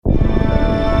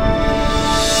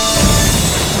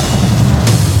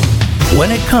When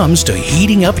it comes to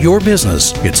heating up your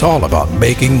business, it's all about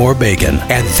making more bacon,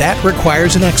 and that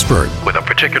requires an expert with a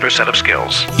particular set of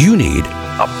skills. You need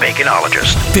a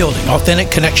baconologist. Building authentic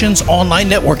connections, online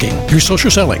networking, your social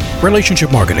selling,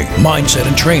 relationship marketing, mindset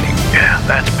and training. Yeah,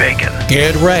 that's bacon.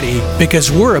 Get ready,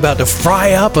 because we're about to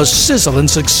fry up a sizzling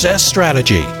success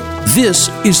strategy. This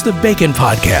is the Bacon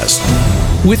Podcast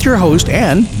with your host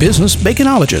and business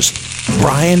baconologist,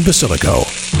 Brian Basilico.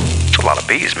 It's a lot of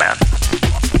bees, man.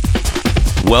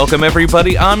 Welcome,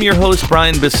 everybody. I'm your host,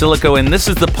 Brian Basilico, and this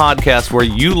is the podcast where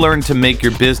you learn to make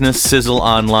your business sizzle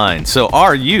online. So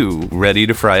are you ready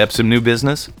to fry up some new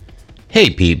business? Hey,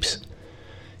 peeps.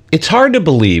 It's hard to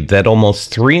believe that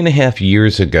almost 3.5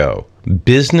 years ago,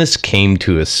 business came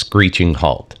to a screeching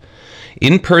halt.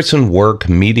 In-person work,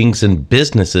 meetings, and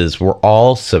businesses were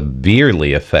all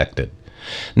severely affected.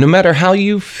 No matter how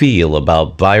you feel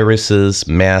about viruses,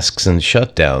 masks, and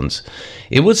shutdowns,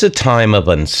 it was a time of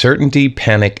uncertainty,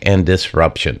 panic, and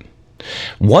disruption.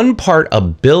 One part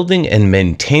of building and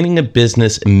maintaining a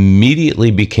business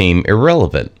immediately became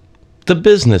irrelevant: the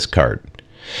business card.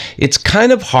 It's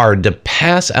kind of hard to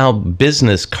pass out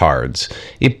business cards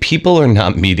if people are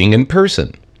not meeting in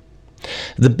person.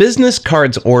 The business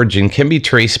card's origin can be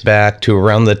traced back to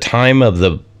around the time of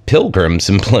the Pilgrims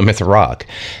in Plymouth Rock.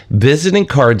 Visiting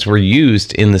cards were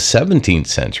used in the 17th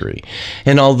century,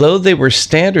 and although they were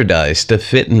standardized to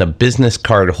fit in a business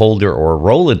card holder or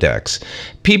Rolodex,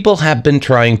 people have been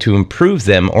trying to improve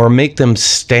them or make them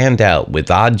stand out with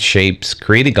odd shapes,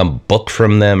 creating a book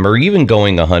from them, or even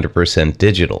going 100%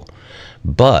 digital.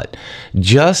 But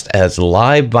just as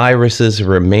live viruses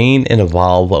remain and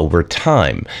evolve over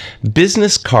time,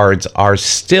 business cards are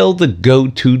still the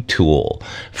go-to tool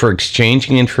for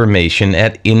exchanging information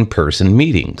at in-person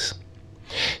meetings.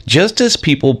 Just as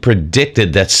people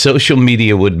predicted that social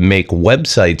media would make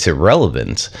websites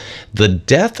irrelevant, the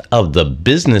death of the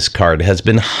business card has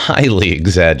been highly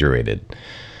exaggerated.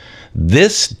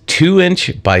 This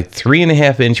 2-inch by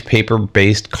 3.5-inch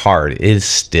paper-based card is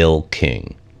still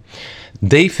king.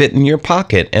 They fit in your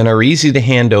pocket and are easy to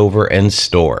hand over and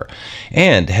store,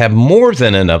 and have more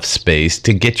than enough space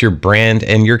to get your brand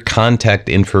and your contact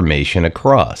information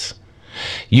across.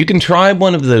 You can try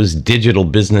one of those digital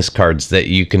business cards that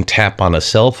you can tap on a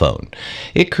cell phone.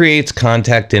 It creates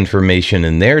contact information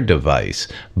in their device,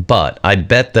 but I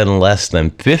bet that less than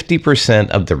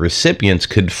 50% of the recipients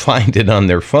could find it on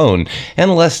their phone,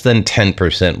 and less than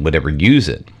 10% would ever use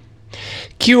it.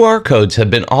 QR codes have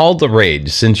been all the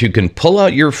rage since you can pull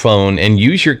out your phone and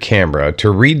use your camera to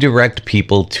redirect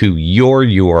people to your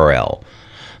URL.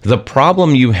 The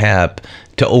problem you have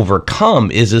to overcome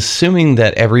is assuming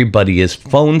that everybody is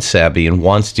phone savvy and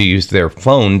wants to use their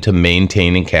phone to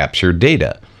maintain and capture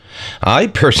data. I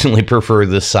personally prefer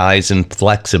the size and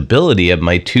flexibility of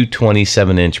my two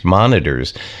 27-inch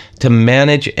monitors to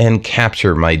manage and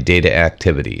capture my data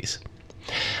activities.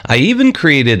 I even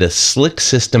created a slick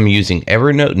system using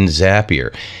Evernote and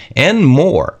Zapier and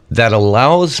more that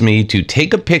allows me to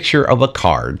take a picture of a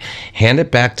card, hand it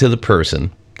back to the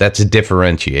person, that's a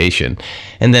differentiation,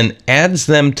 and then adds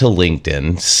them to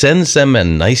LinkedIn, sends them a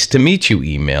nice to meet you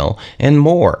email, and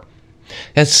more.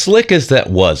 As slick as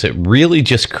that was, it really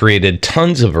just created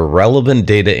tons of irrelevant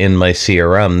data in my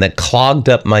CRM that clogged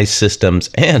up my systems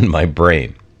and my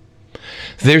brain.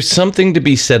 There's something to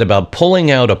be said about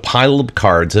pulling out a pile of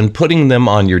cards and putting them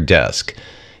on your desk.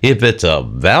 If it's a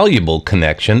valuable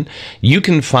connection, you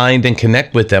can find and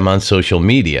connect with them on social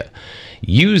media.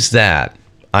 Use that.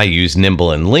 I use Nimble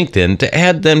and LinkedIn to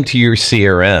add them to your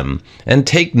CRM and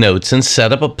take notes and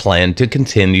set up a plan to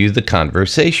continue the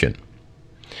conversation.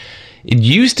 It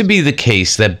used to be the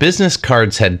case that business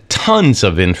cards had tons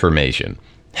of information.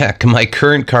 Heck, my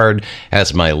current card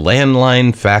has my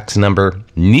landline, fax number,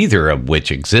 neither of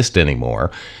which exist anymore,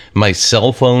 my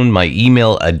cell phone, my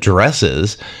email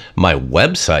addresses, my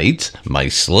websites, my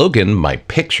slogan, my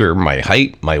picture, my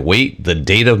height, my weight, the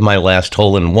date of my last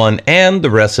hole-in-one, and the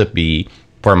recipe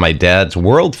for my dad's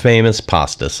world-famous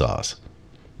pasta sauce.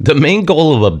 The main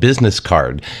goal of a business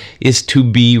card is to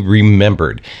be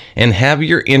remembered and have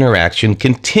your interaction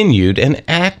continued and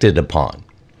acted upon.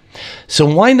 So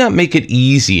why not make it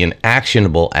easy and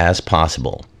actionable as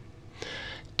possible?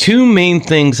 Two main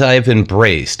things I've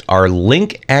embraced are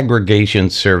link aggregation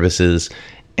services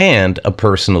and a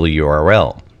personal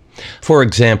URL. For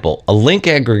example, a link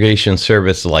aggregation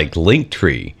service like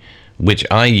Linktree, which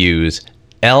I use,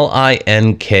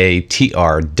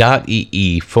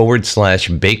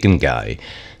 linktr.ee/bacon guy,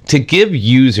 to give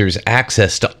users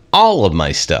access to all of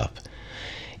my stuff.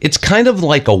 It's kind of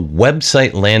like a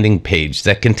website landing page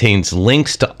that contains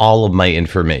links to all of my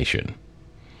information.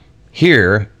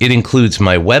 Here, it includes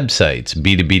my websites,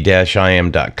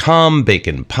 b2b-im.com,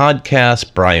 Bacon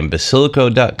Podcast,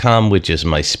 brianbasilico.com, which is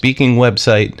my speaking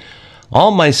website,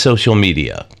 all my social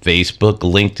media, Facebook,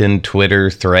 LinkedIn, Twitter,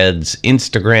 Threads,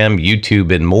 Instagram,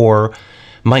 YouTube, and more,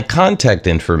 my contact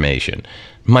information,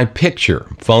 my picture,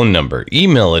 phone number,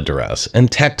 email address,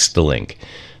 and text link,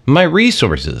 my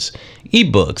resources,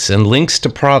 ebooks, and links to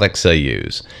products I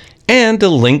use, and a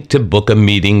link to book a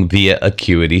meeting via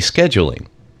Acuity Scheduling.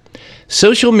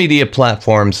 Social media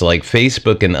platforms like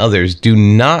Facebook and others do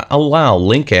not allow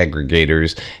link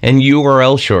aggregators and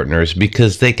URL shorteners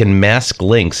because they can mask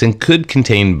links and could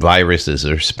contain viruses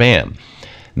or spam.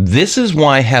 This is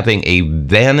why having a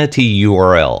vanity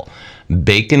URL,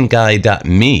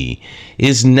 baconguy.me,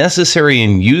 is necessary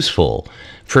and useful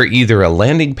for either a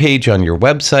landing page on your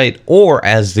website or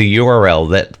as the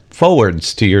URL that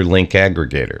forwards to your link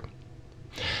aggregator.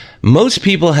 Most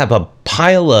people have a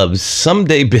pile of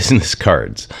someday business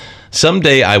cards.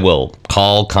 Someday I will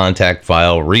call, contact,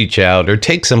 file, reach out, or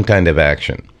take some kind of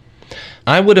action.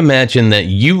 I would imagine that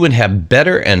you would have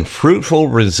better and fruitful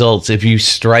results if you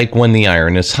strike when the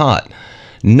iron is hot.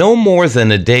 No more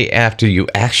than a day after you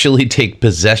actually take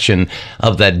possession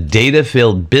of that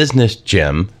data-filled business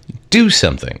gem, do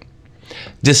something.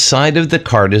 Decide if the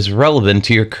card is relevant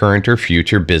to your current or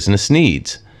future business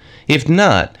needs. If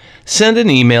not, send an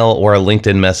email or a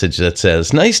LinkedIn message that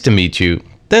says, "Nice to meet you,"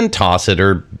 then toss it,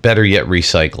 or better yet,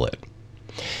 recycle it.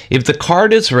 If the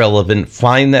card is relevant,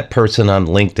 find that person on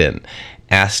LinkedIn,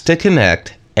 ask to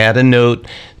connect, add a note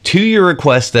to your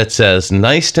request that says,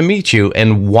 "Nice to meet you,"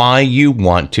 and why you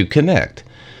want to connect.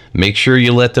 Make sure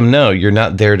you let them know you're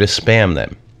not there to spam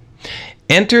them.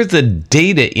 Enter the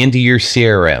data into your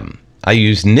CRM. I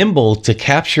use Nimble to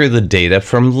capture the data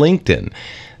from LinkedIn.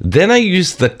 Then I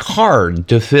use the card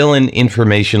to fill in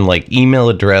information like email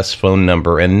address, phone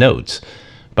number, and notes.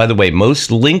 By the way,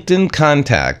 most LinkedIn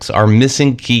contacts are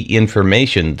missing key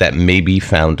information that may be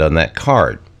found on that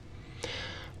card.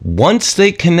 Once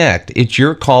they connect, it's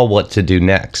your call what to do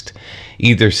next.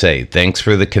 Either say, "Thanks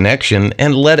for the connection,"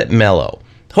 and let it mellow,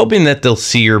 hoping that they'll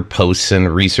see your posts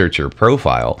and research your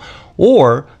profile,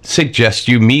 or suggest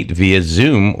you meet via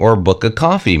Zoom or book a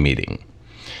coffee meeting.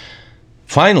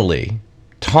 Finally,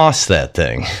 toss that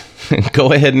thing.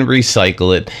 Go ahead and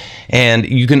recycle it, and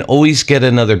you can always get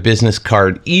another business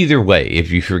card either way if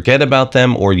you forget about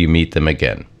them or you meet them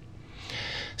again.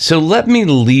 So let me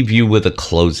leave you with a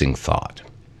closing thought.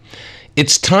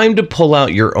 It's time to pull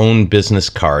out your own business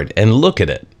card and look at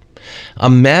it.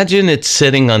 Imagine it's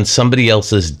sitting on somebody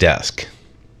else's desk.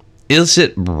 Is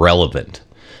it relevant?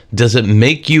 Does it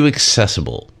make you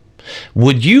accessible?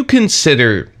 Would you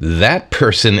consider that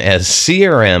person as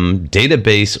CRM,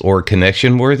 database, or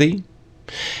connection worthy?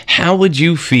 How would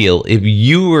you feel if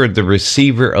you were the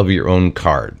receiver of your own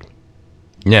card?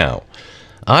 Now,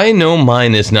 I know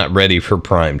mine is not ready for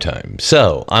prime time,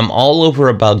 so I'm all over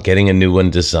about getting a new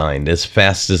one designed as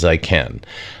fast as I can.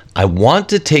 I want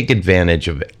to take advantage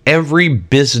of every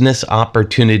business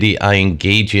opportunity I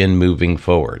engage in moving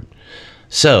forward.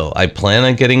 So I plan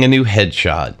on getting a new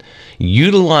headshot,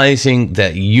 utilizing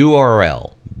that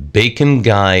URL,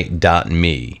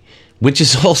 baconguy.me, which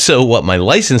is also what my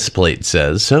license plate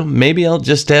says, so maybe I'll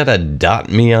just add a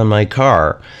 .me on my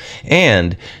car,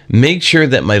 and make sure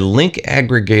that my link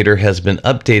aggregator has been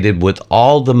updated with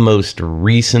all the most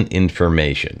recent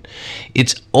information.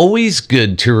 It's always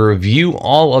good to review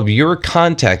all of your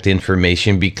contact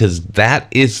information because that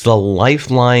is the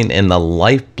lifeline and the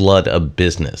lifeblood of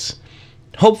business.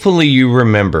 Hopefully you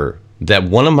remember that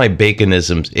one of my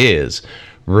baconisms is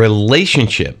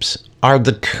relationships are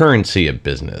the currency of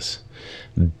business.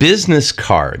 Business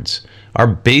cards are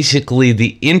basically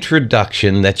the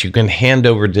introduction that you can hand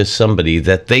over to somebody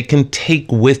that they can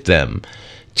take with them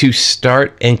to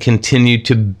start and continue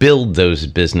to build those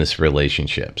business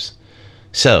relationships.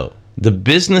 So, the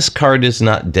business card is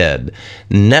not dead.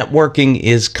 Networking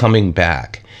is coming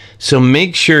back. So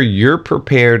make sure you're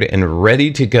prepared and ready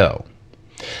to go.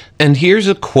 And here's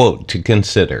a quote to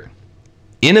consider.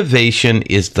 Innovation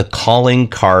is the calling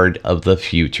card of the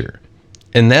future.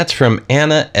 And that's from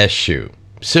Anna Eshu.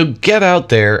 So get out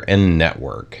there and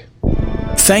network.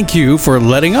 Thank you for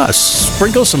letting us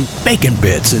sprinkle some bacon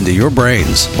bits into your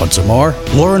brains. Want some more?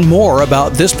 Learn more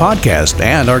about this podcast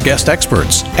and our guest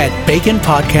experts at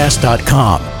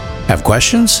baconpodcast.com. Have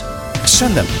questions?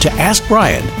 Send them to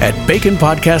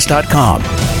askbrian@baconpodcast.com.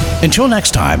 Until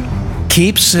next time,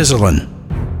 keep sizzling.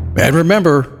 And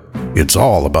remember, it's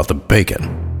all about the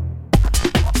bacon.